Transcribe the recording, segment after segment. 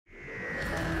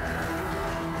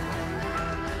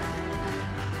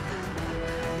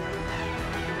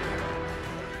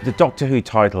The Doctor Who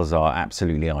titles are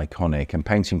absolutely iconic, and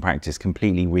Painting Practice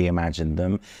completely reimagined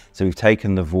them. So we've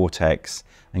taken the vortex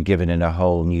and given it a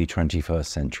whole new 21st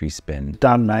century spin.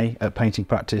 Dan May at Painting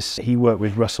Practice, he worked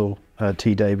with Russell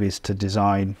T Davies to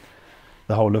design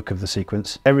the whole look of the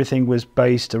sequence. Everything was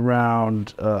based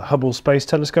around Hubble Space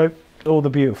Telescope. All the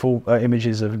beautiful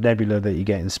images of nebula that you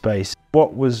get in space.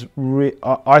 What was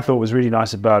I thought was really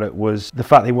nice about it was the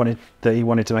fact that he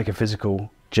wanted to make a physical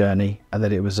journey, and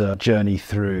that it was a journey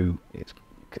through its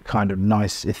kind of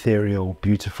nice, ethereal,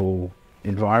 beautiful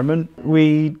environment.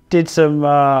 We did some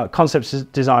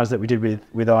concept designs that we did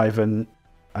with Ivan,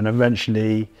 and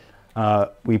eventually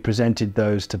we presented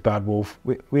those to Bad Wolf.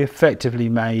 We effectively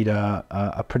made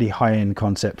a pretty high-end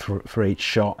concept for each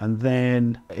shot, and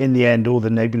then in the end all the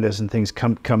nebulas and things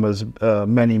come as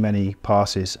many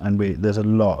passes, and there's a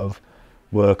lot of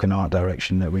work and art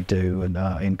direction that we do and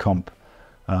in comp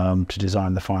to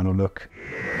design the final look.